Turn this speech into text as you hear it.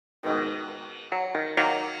Girl,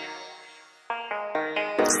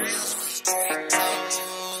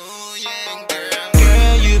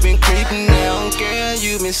 you been creeping now. Girl,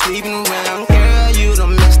 you been sleeping around. Girl, you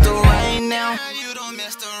done messed up right now.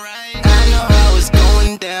 I know how it's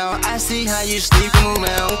going down. I see how you sleeping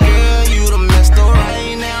around. Girl, you done messed up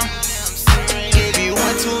right now. Give you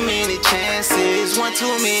one too many chances. One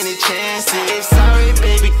too many chances. Sorry,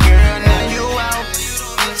 baby girl, now you out.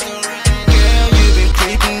 Girl, you been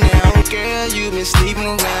creeping now. Girl, you been sleeping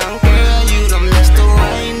around. Girl, you done messed up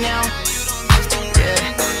right now.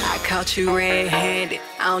 I caught you red-handed,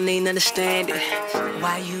 I don't even understand it.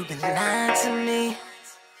 Why you been lying to me?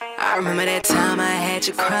 I remember that time I had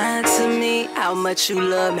you crying to me. How much you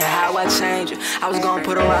love me, how I changed you. I was gonna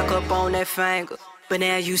put a rock up on that finger, but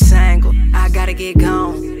now you single. I gotta get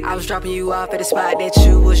gone. I was dropping you off at the spot that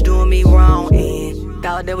you was doing me wrong in.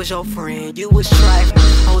 Thought that was your friend, you was trifling.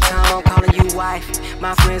 Whole time I'm calling you wife.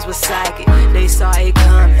 My friends was psychic, they saw it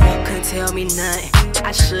coming, couldn't tell me nothing.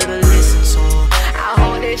 I should've listened to them. I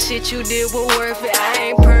hope that shit you did was worth it. I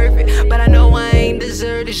ain't perfect, but I know I ain't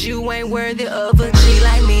deserted. You ain't worthy of a G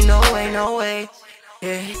like me, no way, no way.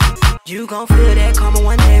 Yeah, you gon' feel that karma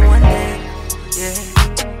one day, yeah.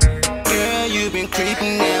 Girl, you been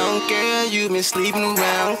creeping now. Girl, you been sleeping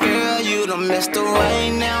around. Girl, you done messed up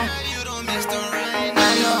right now.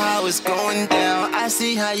 I know how it's going down. I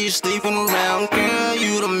see how you sleeping around. Girl,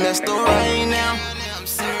 you done messed up right now.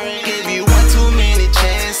 Give you one too many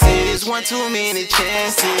chances. One too many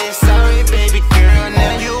chances. Sorry, baby girl,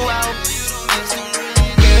 now you out.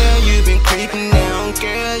 Girl, you been creeping now.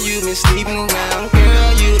 Girl, you been sleeping around.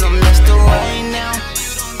 Girl, you done messed up right now.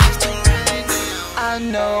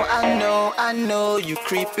 I know you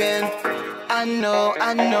creeping. I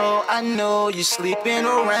know you sleeping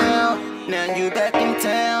around. Now you back in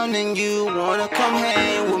town and you wanna come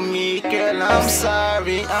hang with me. Girl, I'm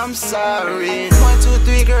sorry. 1, 2,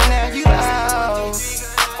 3, girl, now you out.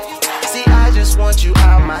 See, I just want you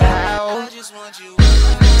out my house.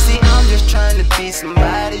 See, I'm just trying to be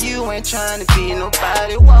somebody. You ain't trying to be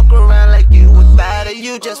nobody. Walk around like you without it.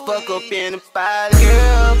 You just fuck up in the body.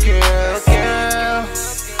 Girl,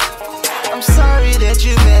 I'm sorry that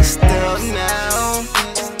you messed up now.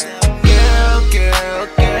 Girl,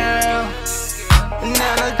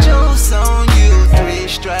 now the joke's on you. 3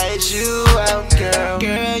 strikes, you out, girl.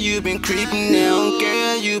 Girl, you been creeping now.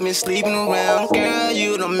 Girl, you been sleeping around. Girl,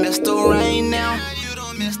 you done messed up right now.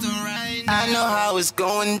 I know how it's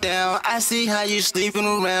going down. I see how you sleeping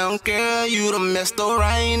around. Girl, you done messed up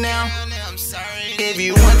right now. Give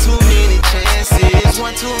you one too many chances.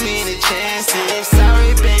 One too many chances.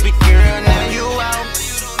 Sorry, baby girl, now you out.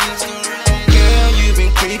 Girl, you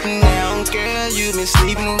been creeping now. Girl, you been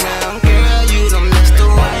sleeping around. Girl, you done messed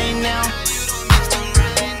up right now.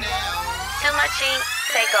 Too much ink,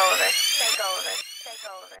 take over.